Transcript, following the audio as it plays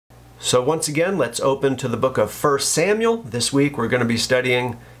So once again, let's open to the book of 1 Samuel. This week we're going to be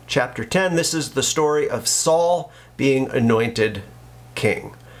studying chapter 10. This is the story of Saul being anointed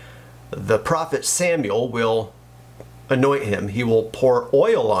king. The prophet Samuel will anoint him. He will pour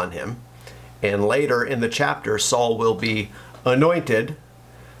oil on him. And later in the chapter, Saul will be anointed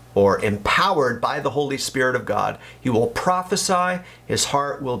or empowered by the Holy Spirit of God. He will prophesy, his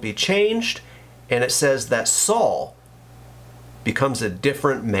heart will be changed, and it says that Saul becomes a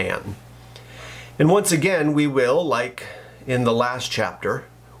different man. And once again, we will, like in the last chapter,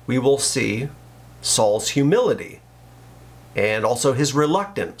 we will see Saul's humility and also his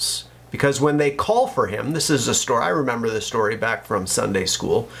reluctance. Because when they call for him, this is a story, I remember this story back from Sunday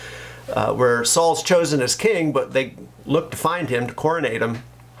school, where Saul's chosen as king, but they look to find him, to coronate him,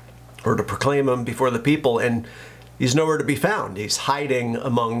 or to proclaim him before the people, and he's nowhere to be found. He's hiding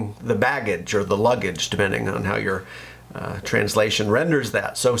among the baggage or the luggage, depending on how your translation renders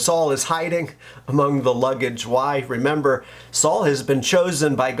that. So Saul is hiding among the luggage. Why? Remember, Saul has been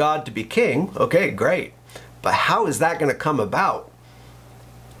chosen by God to be king. Okay, great. But how is that going to come about?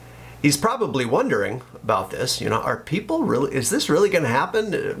 He's probably wondering about this. You know, are people really, is this really going to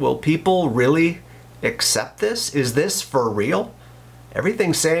happen? Will people really accept this? Is this for real?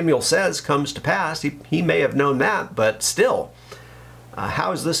 Everything Samuel says comes to pass. He may have known that, but still,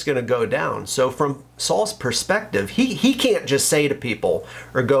 how is this going to go down? So from Saul's perspective, he can't just say to people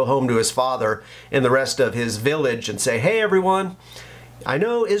or go home to his father and the rest of his village and say, hey everyone, I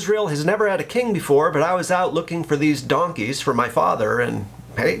know Israel has never had a king before, but I was out looking for these donkeys for my father, and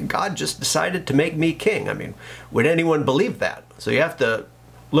hey, God just decided to make me king. I mean, would anyone believe that? So you have to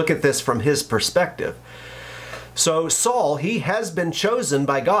look at this from his perspective. So Saul, he has been chosen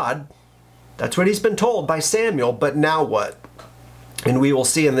by God. That's what he's been told by Samuel, but now what? And we will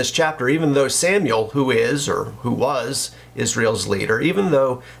see in this chapter, even though Samuel, who is or who was Israel's leader, even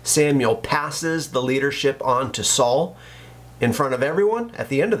though Samuel passes the leadership on to Saul in front of everyone, at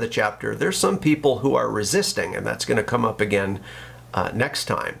the end of the chapter, there's some people who are resisting, and that's going to come up again next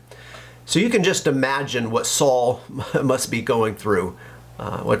time. So you can just imagine what Saul must be going through,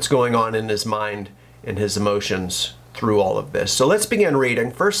 what's going on in his mind and his emotions through all of this. So let's begin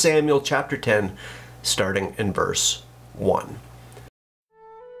reading 1 Samuel chapter 10, starting in verse 1.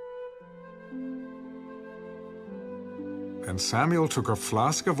 And Samuel took a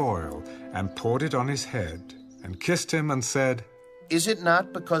flask of oil and poured it on his head and kissed him and said, Is it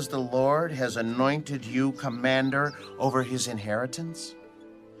not because the Lord has anointed you commander over his inheritance?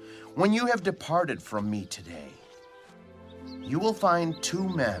 When you have departed from me today, you will find 2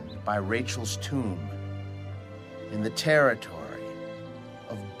 men by Rachel's tomb in the territory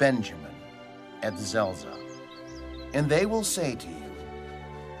of Benjamin at Zelzah. And they will say to you,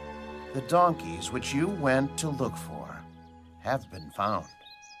 the donkeys which you went to look for have been found.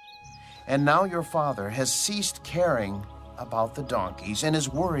 And now your father has ceased caring about the donkeys and is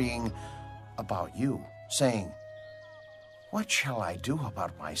worrying about you, saying, what shall I do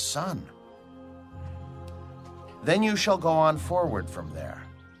about my son? Then you shall go on forward from there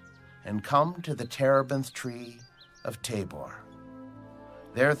and come to the terebinth tree of Tabor.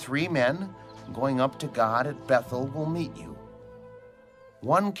 There 3 men going up to God at Bethel will meet you,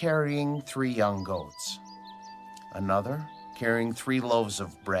 one carrying 3 young goats, another carrying 3 loaves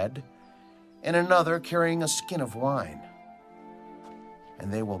of bread, and another carrying a skin of wine.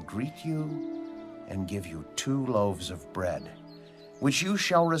 And they will greet you and give you 2 loaves of bread, which you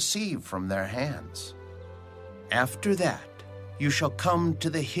shall receive from their hands. After that, you shall come to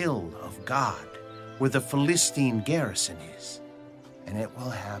the hill of God, where the Philistine garrison is. And it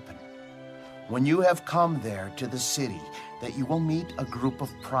will happen, when you have come there to the city, that you will meet a group of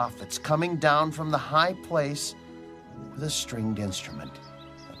prophets coming down from the high place with a stringed instrument,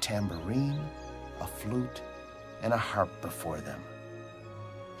 a tambourine, a flute, and a harp before them.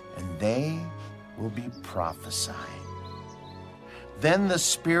 And they will be prophesying. Then the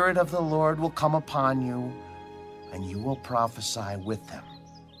Spirit of the Lord will come upon you, and you will prophesy with them,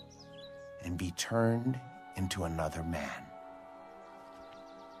 and be turned into another man.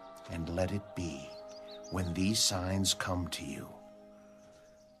 And let it be, when these signs come to you,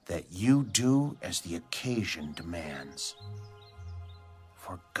 that you do as the occasion demands,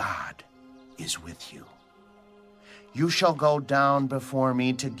 for God is with you. You shall go down before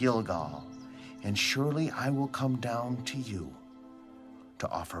me to Gilgal, and surely I will come down to you to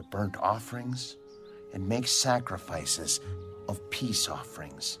offer burnt offerings and make sacrifices of peace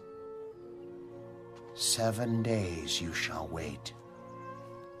offerings. 7 days you shall wait,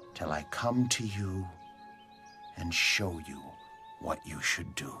 till I come to you and show you what you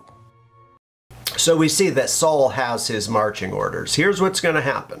should do. So we see that Saul has his marching orders. Here's what's going to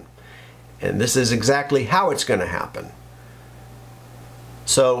happen. And this is exactly how it's going to happen.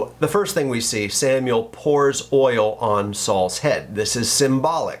 So the first thing we see, Samuel pours oil on Saul's head. This is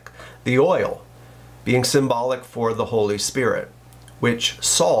symbolic. The oil being symbolic for the Holy Spirit, which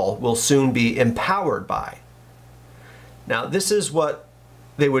Saul will soon be empowered by. Now, this is what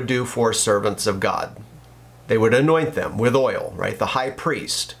they would do for servants of God. They would anoint them with oil, right? The high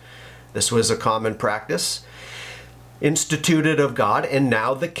priest. This was a common practice instituted of God, and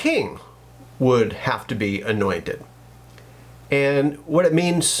now the king would have to be anointed. And what it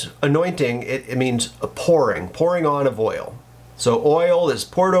means, anointing, it means a pouring on of oil. So oil is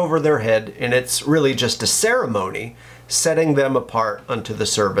poured over their head, and it's really just a ceremony setting them apart unto the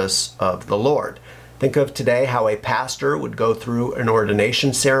service of the Lord. Think of today how a pastor would go through an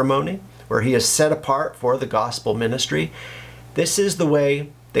ordination ceremony where he is set apart for the gospel ministry. This is the way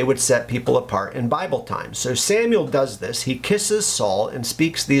they would set people apart in Bible times. So Samuel does this. He kisses Saul and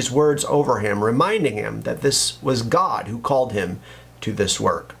speaks these words over him, reminding him that this was God who called him to this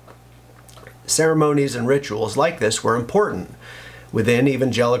work. Ceremonies and rituals like this were important. Within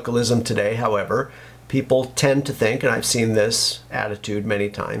evangelicalism today, however, people tend to think, and I've seen this attitude many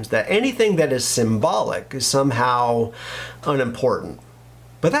times, that anything that is symbolic is somehow unimportant.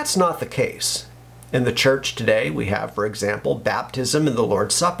 But that's not the case. In the church today, we have, for example, baptism and the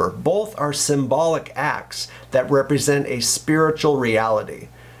Lord's Supper. Both are symbolic acts that represent a spiritual reality.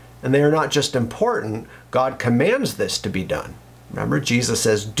 And they are not just important, God commands this to be done. Remember, Jesus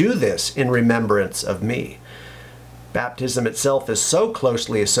says, "Do this in remembrance of me." Baptism itself is so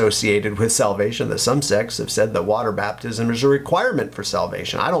closely associated with salvation that some sects have said that water baptism is a requirement for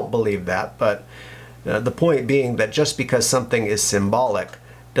salvation. I don't believe that, but the point being that just because something is symbolic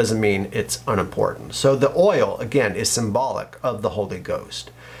doesn't mean it's unimportant. So the oil, again, is symbolic of the Holy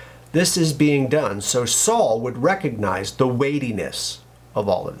Ghost. This is being done so Saul would recognize the weightiness of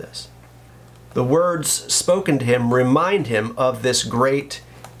all of this. The words spoken to him remind him of this great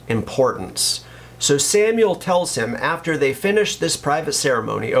importance. So Samuel tells him after they finish this private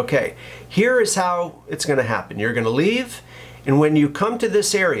ceremony, okay, here is how it's going to happen. You're going to leave, and when you come to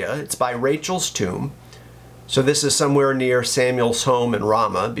this area, it's by Rachel's tomb. So this is somewhere near Samuel's home in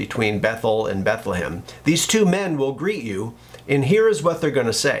Ramah, between Bethel and Bethlehem. These two men will greet you, and here is what they're going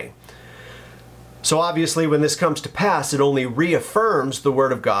to say. So obviously when this comes to pass, it only reaffirms the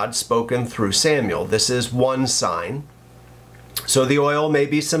word of God spoken through Samuel. This is one sign. So the oil may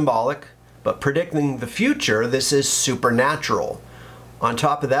be symbolic, but predicting the future, this is supernatural. On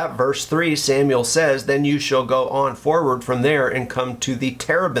top of that, verse 3, Samuel says, "Then you shall go on forward from there and come to the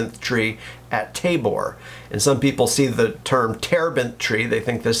terebinth tree at Tabor." And some people see the term terebinth tree. They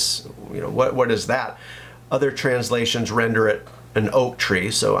think this, what is that? Other translations render it an oak tree.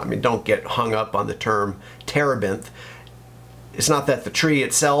 So, don't get hung up on the term terebinth. It's not that the tree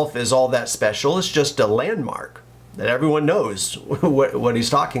itself is all that special. It's just a landmark that everyone knows what he's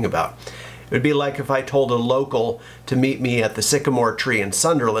talking about. It would be like if I told a local to meet me at the sycamore tree in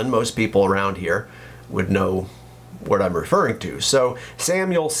Sunderland. Most people around here would know what I'm referring to. So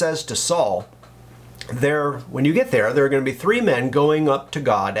Samuel says to Saul, when you get there are going to be 3 men going up to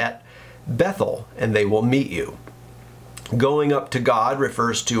God at Bethel, and they will meet you. Going up to God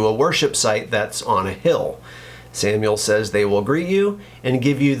refers to a worship site that's on a hill. Samuel says they will greet you and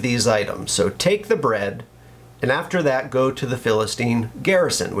give you these items. So take the bread, and after that, go to the Philistine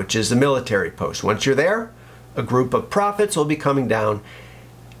garrison, which is the military post. Once you're there, a group of prophets will be coming down.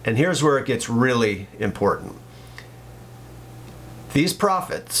 And here's where it gets really important. These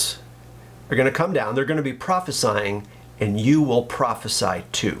prophets are going to come down. They're going to be prophesying, and you will prophesy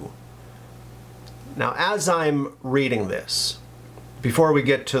too. Now, as I'm reading this, before we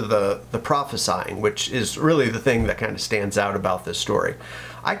get to the prophesying, which is really the thing that kind of stands out about this story,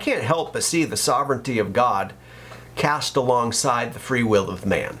 I can't help but see the sovereignty of God cast alongside the free will of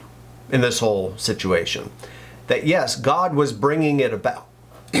man in this whole situation. That yes, God was bringing it about.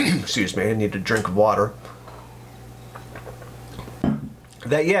 Excuse me, I need a drink of water.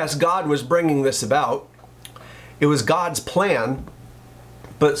 That yes, God was bringing this about. It was God's plan,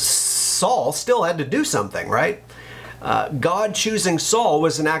 but Saul still had to do something, right? God choosing Saul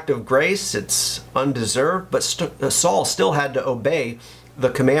was an act of grace. It's undeserved, but Saul still had to obey the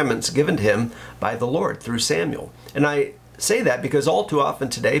commandments given to him by the Lord through Samuel. And I say that because all too often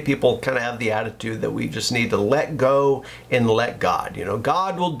today people kind of have the attitude that we just need to let go and let God.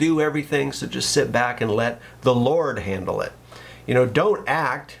 God will do everything, so just sit back and let the Lord handle it. Don't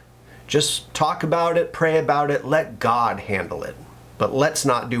act, just talk about it, pray about it, let God handle it. But let's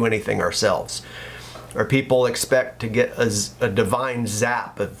not do anything ourselves. Or people expect to get a divine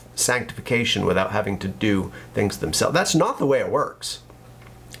zap of sanctification without having to do things themselves. That's not the way it works.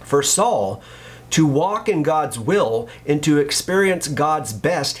 For Saul to walk in God's will and to experience God's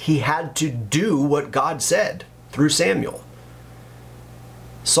best, he had to do what God said through Samuel.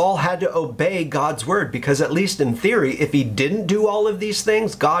 Saul had to obey God's word because, at least in theory, if he didn't do all of these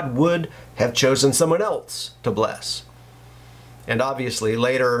things, God would have chosen someone else to bless. And obviously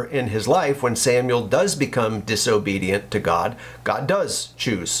later in his life, when Samuel does become disobedient to God, God does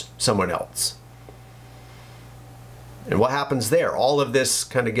choose someone else. And what happens there? All of this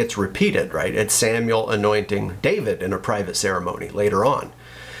kind of gets repeated, right? It's Samuel anointing David in a private ceremony later on.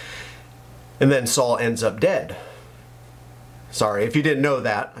 And then Saul ends up dead. Sorry, if you didn't know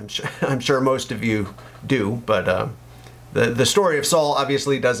that, I'm sure most of you do, but the story of Saul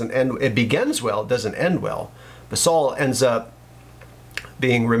obviously doesn't end, it begins well, it doesn't end well, but Saul ends up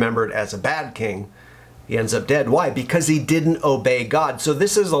being remembered as a bad king. He ends up dead. Why? Because he didn't obey God. So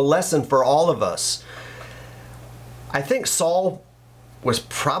this is a lesson for all of us. I think Saul was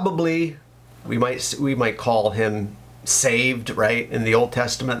probably, we might call him saved, right? In the Old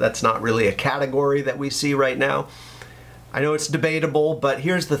Testament, that's not really a category that we see right now. I know it's debatable, but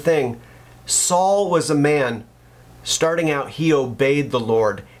here's the thing. Saul was a man, starting out, he obeyed the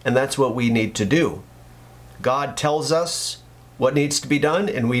Lord, and that's what we need to do. God tells us what needs to be done,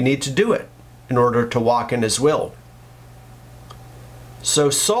 and we need to do it in order to walk in his will. So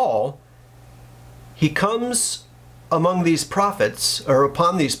Saul, he comes among these prophets, or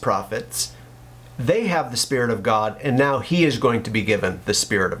upon these prophets. They have the Spirit of God, and now he is going to be given the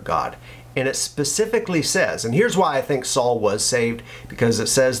Spirit of God. And it specifically says, and here's why I think Saul was saved, because it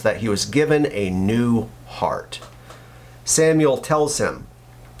says that he was given a new heart. Samuel tells him,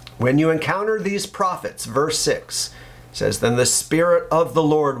 when you encounter these prophets, verse 6 says, then the Spirit of the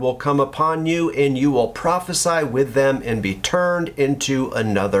Lord will come upon you, and you will prophesy with them and be turned into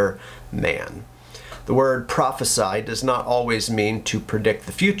another man. The word prophesy does not always mean to predict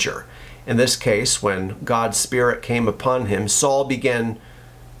the future. In this case, when God's Spirit came upon him, Saul began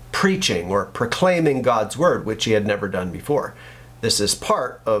preaching or proclaiming God's word, which he had never done before. This is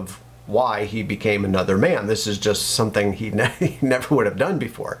part of why he became another man. This is just something he never would have done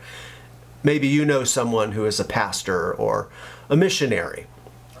before. Maybe you know someone who is a pastor or a missionary,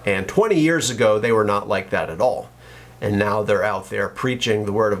 and 20 years ago they were not like that at all. And now they're out there preaching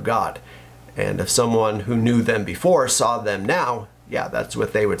the word of God. And if someone who knew them before saw them now, yeah, that's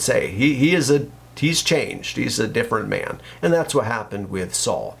what they would say. He's changed. He's a different man. And that's what happened with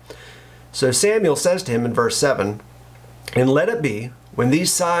Saul. So Samuel says to him in verse 7, and let it be when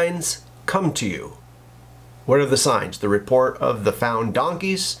these signs come to you. What are the signs? The report of the found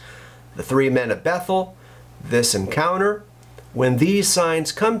donkeys, the 3 men at Bethel, this encounter. When these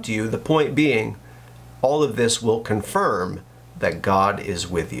signs come to you, the point being, all of this will confirm that God is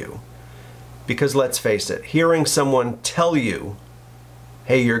with you. Because let's face it, hearing someone tell you,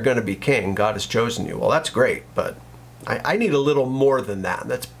 hey, you're going to be king, God has chosen you. Well, that's great, but I need a little more than that.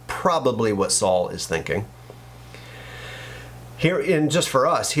 That's probably what Saul is thinking. Just for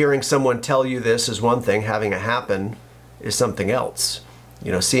us, hearing someone tell you this is one thing, having it happen is something else.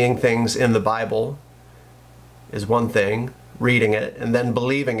 You know, seeing things in the Bible is one thing, reading it and then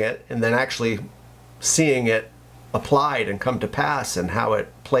believing it and then actually seeing it applied and come to pass and how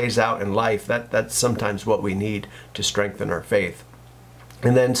it plays out in life. That's sometimes what we need to strengthen our faith.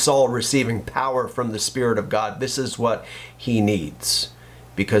 And then Saul receiving power from the Spirit of God. This is what he needs.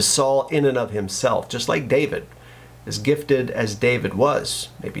 Because Saul in and of himself, just like David, as gifted as David was,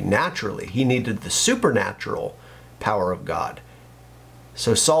 maybe naturally, he needed the supernatural power of God.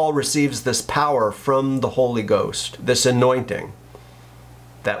 So Saul receives this power from the Holy Ghost, this anointing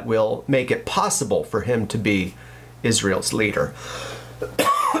that will make it possible for him to be Israel's leader.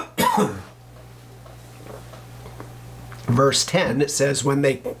 Verse 10, it says when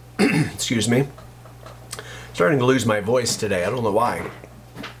they, excuse me, starting to lose my voice today, I don't know why.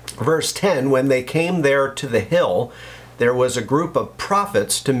 Verse 10, when they came there to the hill, there was a group of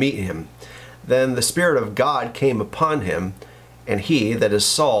prophets to meet him. Then the Spirit of God came upon him, and he, that is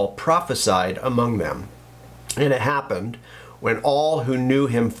Saul, prophesied among them. And it happened, when all who knew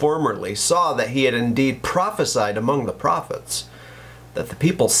him formerly saw that he had indeed prophesied among the prophets, that the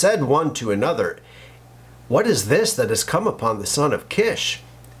people said one to another, what is this that has come upon the son of Kish?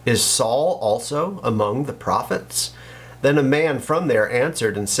 Is Saul also among the prophets? Then a man from there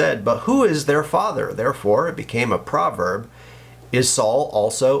answered and said, but who is their father? Therefore it became a proverb, is Saul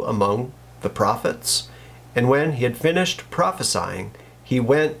also among the prophets? And when he had finished prophesying, he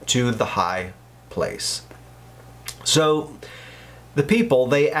went to the high place. So the people,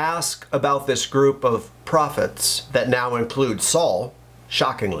 they ask about this group of prophets that now include Saul,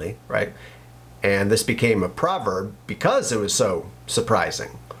 shockingly, right? And this became a proverb because it was so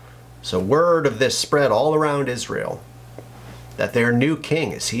surprising. So word of this spread all around Israel, that their new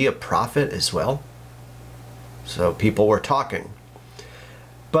king, is he a prophet as well? So people were talking.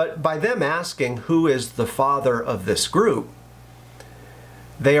 But by them asking who is the father of this group,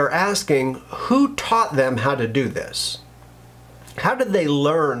 they are asking who taught them how to do this? How did they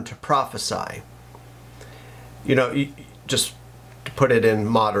learn to prophesy? You know, just to put it in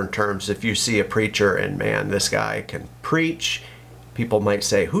modern terms, if you see a preacher and man, this guy can preach, people might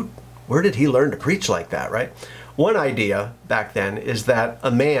say, where did he learn to preach like that, right? One idea back then is that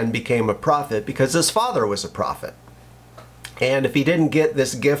a man became a prophet because his father was a prophet. And if he didn't get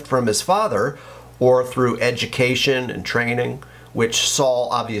this gift from his father or through education and training, which Saul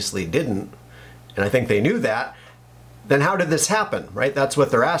obviously didn't, and I think they knew that, then how did this happen, right? That's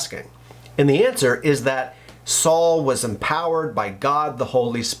what they're asking. And the answer is that Saul was empowered by God the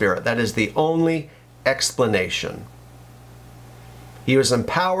Holy Spirit. That is the only explanation. He was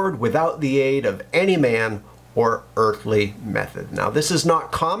empowered without the aid of any man or earthly method. Now, this is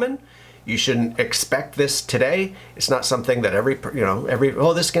not common. You shouldn't expect this today. It's not something that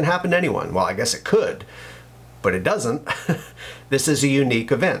this can happen to anyone. Well, I guess it could, but it doesn't. This is a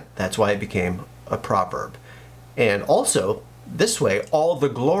unique event. That's why it became a proverb. And also, this way, all the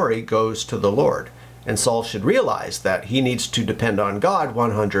glory goes to the Lord. And Saul should realize that he needs to depend on God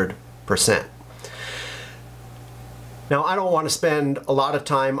 100%. Now, I don't want to spend a lot of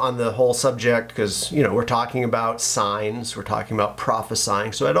time on the whole subject because, we're talking about signs, we're talking about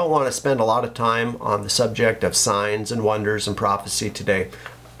prophesying, so I don't want to spend a lot of time on the subject of signs and wonders and prophecy today.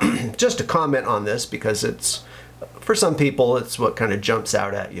 Just to comment on this because for some people, it's what kind of jumps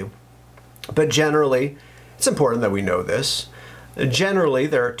out at you. But generally, it's important that we know this. Generally,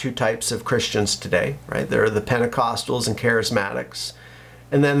 there are two types of Christians today, right? There are the Pentecostals and Charismatics,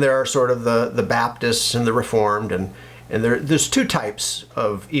 and then there are sort of the Baptists and the Reformed, and there's two types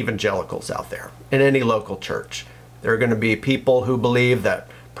of evangelicals out there in any local church. There are going to be people who believe that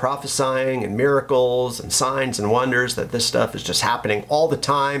prophesying and miracles and signs and wonders, that this stuff is just happening all the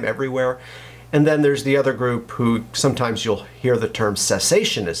time, everywhere. And then there's the other group who sometimes you'll hear the term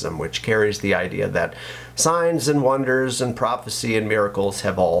cessationism, which carries the idea that signs and wonders and prophecy and miracles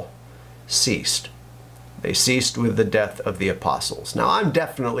have all ceased. They ceased with the death of the apostles. Now, I'm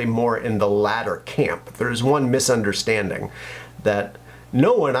definitely more in the latter camp. There's one misunderstanding that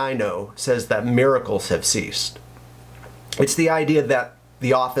no one I know says that miracles have ceased. It's the idea that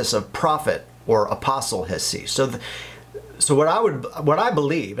the office of prophet or apostle has ceased. So what I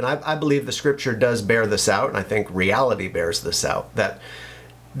believe, and I believe the scripture does bear this out, and I think reality bears this out, that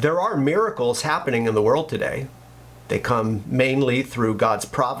there are miracles happening in the world today. They come mainly through God's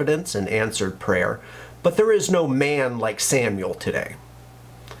providence and answered prayer, but there is no man like Samuel today.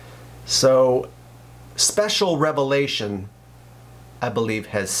 So special revelation, I believe,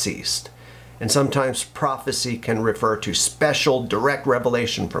 has ceased. And sometimes prophecy can refer to special direct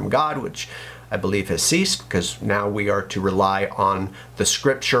revelation from God, which I believe has ceased because now we are to rely on the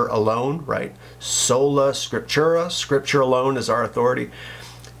scripture alone, right? Sola scriptura, scripture alone is our authority.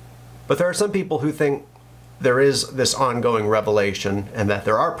 But there are some people who think there is this ongoing revelation and that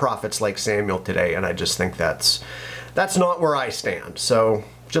there are prophets like Samuel today, and I just think that's not where I stand. So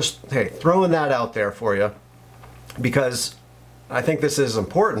just, hey, throwing that out there for you, because I think this is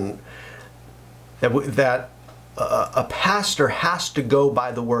important, that a pastor has to go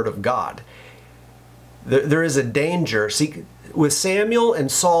by the word of God. There is a danger. See, with Samuel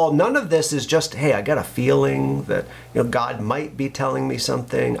and Saul, none of this is just, hey, I got a feeling that God might be telling me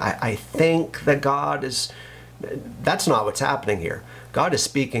something. I think that God is... That's not what's happening here. God is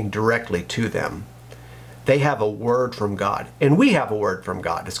speaking directly to them. They have a word from God, and we have a word from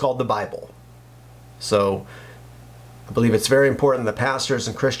God. It's called the Bible. So I believe it's very important that pastors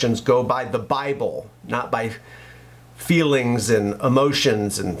and Christians go by the Bible, not by feelings and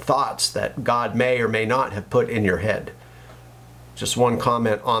emotions and thoughts that God may or may not have put in your head. Just one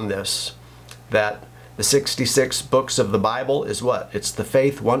comment on this, that the 66 books of the Bible is what? It's the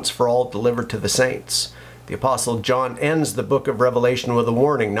faith once for all delivered to the saints. The Apostle John ends the book of Revelation with a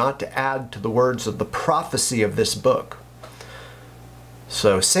warning not to add to the words of the prophecy of this book.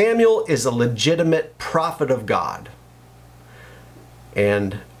 So Samuel is a legitimate prophet of God.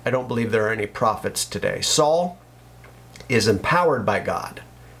 And I don't believe there are any prophets today. Saul is empowered by God.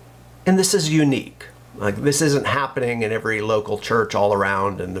 And this is unique. Like, this isn't happening in every local church all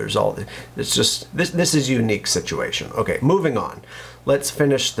around, and it's just, this is a unique situation. Okay, moving on. Let's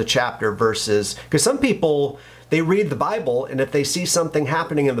finish the chapter verses, because some people, they read the Bible, and if they see something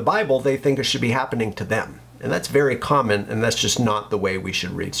happening in the Bible, they think it should be happening to them. And that's very common, and that's just not the way we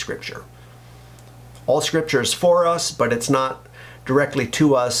should read Scripture. All Scripture is for us, but it's not directly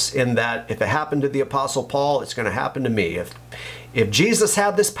to us in that if it happened to the Apostle Paul, it's going to happen to me. If Jesus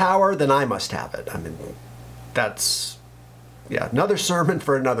had this power, then I must have it. I mean, that's, yeah, another sermon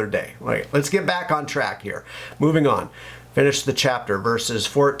for another day. Right, let's get back on track here. Moving on. Finish the chapter, verses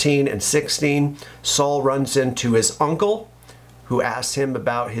 14 and 16. Saul runs into his uncle, who asks him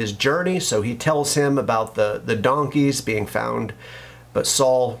about his journey. So he tells him about the donkeys being found. But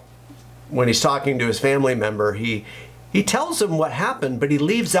Saul, when he's talking to his family member, he tells him what happened, but he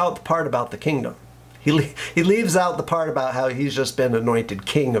leaves out the part about the kingdom. He leaves out the part about how he's just been anointed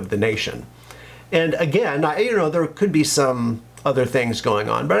king of the nation. And again, there could be some other things going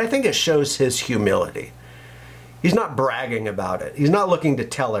on, but I think it shows his humility. He's not bragging about it. He's not looking to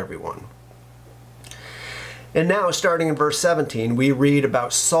tell everyone. And now, starting in verse 17, we read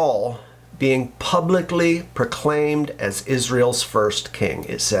about Saul being publicly proclaimed as Israel's first king.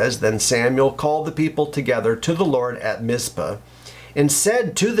 It says, "Then Samuel called the people together to the Lord at Mizpah, and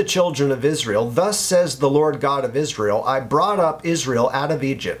said to the children of Israel, 'Thus says the Lord God of Israel, I brought up Israel out of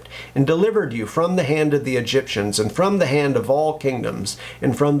Egypt, and delivered you from the hand of the Egyptians, and from the hand of all kingdoms,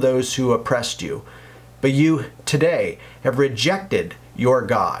 and from those who oppressed you. But you today have rejected your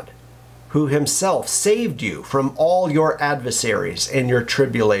God, who himself saved you from all your adversaries and your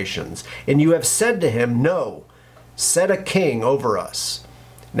tribulations. And you have said to him, No, set a king over us.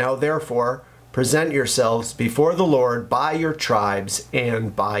 Now therefore, present yourselves before the Lord by your tribes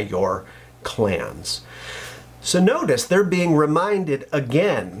and by your clans.'" So notice they're being reminded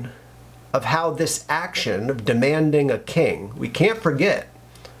again of how this action of demanding a king, we can't forget,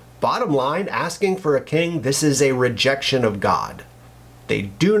 bottom line, asking for a king, this is a rejection of God. They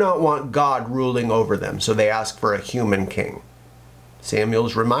do not want God ruling over them, so they ask for a human king.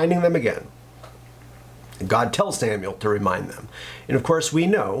 Samuel's reminding them again. God tells Samuel to remind them. And of course, we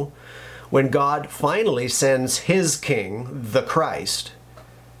know when God finally sends his king, the Christ,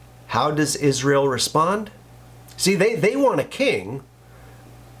 how does Israel respond? See, they want a king,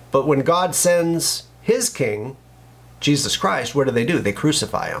 but when God sends his king, Jesus Christ, what do? They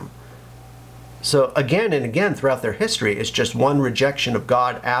crucify him. So again and again throughout their history, it's just one rejection of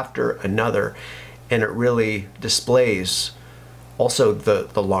God after another. And it really displays also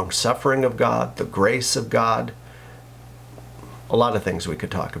the long-suffering of God, the grace of God, a lot of things we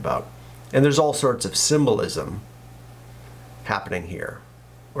could talk about. And there's all sorts of symbolism happening here,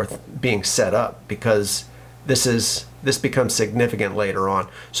 or being set up, because this becomes significant later on.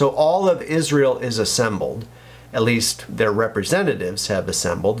 So all of Israel is assembled. At least their representatives have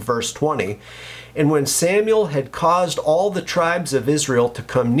assembled. Verse 20, "And when Samuel had caused all the tribes of Israel to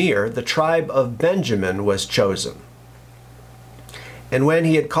come near, the tribe of Benjamin was chosen. And when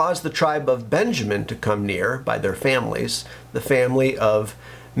he had caused the tribe of Benjamin to come near by their families, the family of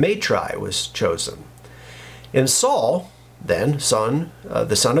Matri was chosen. And Saul, then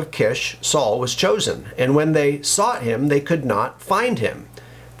the son of Kish, Saul was chosen. And when they sought him, they could not find him.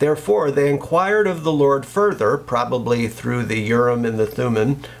 Therefore they inquired of the Lord further, probably through the Urim and the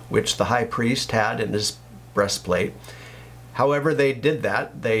Thummim, which the high priest had in his breastplate. However they did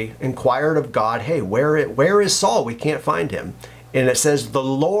that, they inquired of God, hey, where is Saul? We can't find him. And it says, the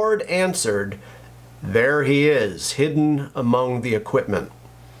Lord answered, there he is, hidden among the equipment.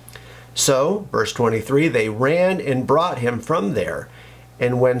 So, verse 23, they ran and brought him from there.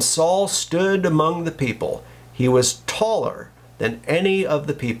 And when Saul stood among the people, he was taller than any of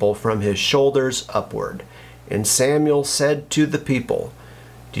the people from his shoulders upward. And Samuel said to the people,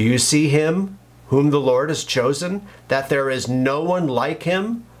 do you see him whom the Lord has chosen, that there is no one like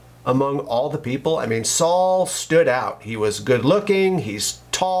him among all the people? I mean, Saul stood out. He was good looking, he's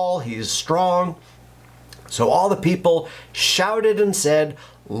tall, he's strong. So all the people shouted and said,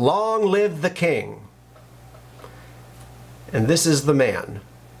 long live the king. And this is the man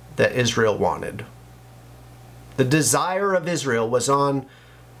that Israel wanted. The desire of Israel was on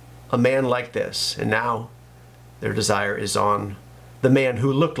a man like this, and now their desire is on the man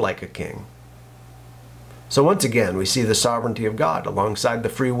who looked like a king. So once again, we see the sovereignty of God alongside the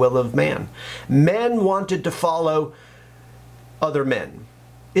free will of man. Men wanted to follow other men.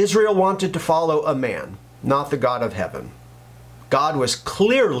 Israel wanted to follow a man, not the God of heaven. God was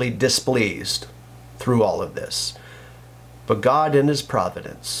clearly displeased through all of this. But God, in his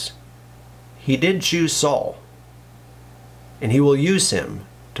providence, he did choose Saul, and he will use him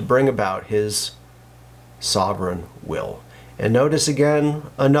to bring about his sovereign will. And notice again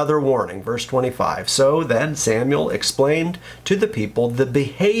another warning, verse 25. So then Samuel explained to the people the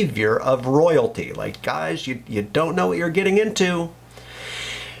behavior of royalty. Like, guys, you don't know what you're getting into.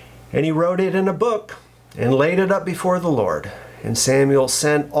 And he wrote it in a book and laid it up before the Lord. And Samuel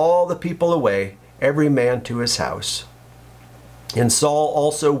sent all the people away, every man to his house. And Saul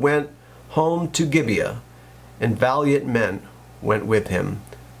also went home to Gibeah, and valiant men went with him,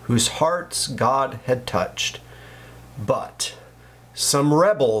 whose hearts God had touched. But some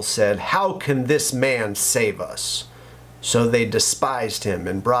rebels said, "How can this man save us?" So they despised him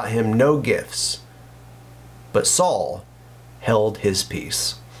and brought him no gifts. But Saul held his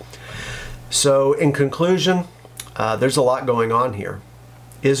peace. So in conclusion, there's a lot going on here.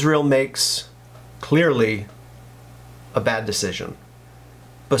 Israel makes clearly a bad decision.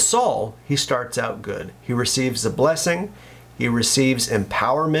 But Saul, he starts out good. He receives a blessing. He receives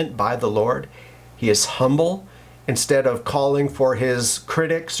empowerment by the Lord. He is humble. Instead of calling for his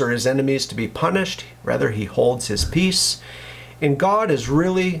critics or his enemies to be punished, rather he holds his peace. And God is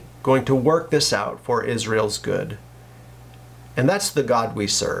really going to work this out for Israel's good. And that's the God we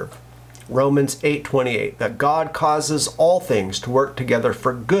serve. Romans 8:28, that God causes all things to work together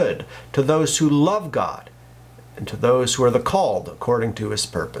for good to those who love God and to those who are the called according to his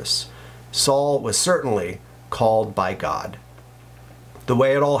purpose. Saul was certainly called by God. The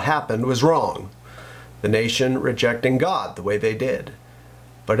way it all happened was wrong. The nation rejecting God the way they did.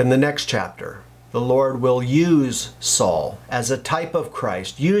 But in the next chapter, the Lord will use Saul as a type of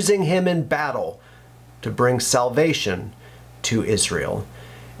Christ, using him in battle to bring salvation to Israel.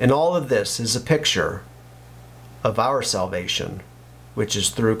 And all of this is a picture of our salvation, which is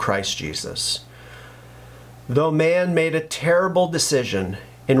through Christ Jesus. Though man made a terrible decision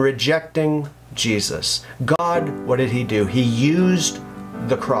in rejecting Jesus, God, what did he do? He used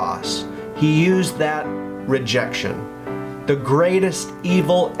the cross. He used that rejection, the greatest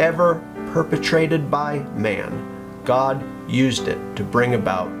evil ever perpetrated by man. God used it to bring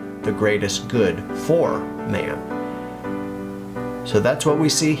about the greatest good for man. So that's what we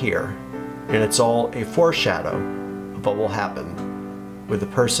see here, and it's all a foreshadow of what will happen with the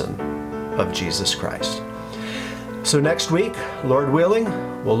person of Jesus Christ. So next week, Lord willing,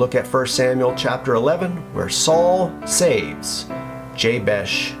 we'll look at 1 Samuel chapter 11, where Saul saves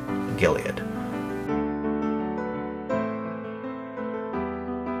Jabesh Gilead.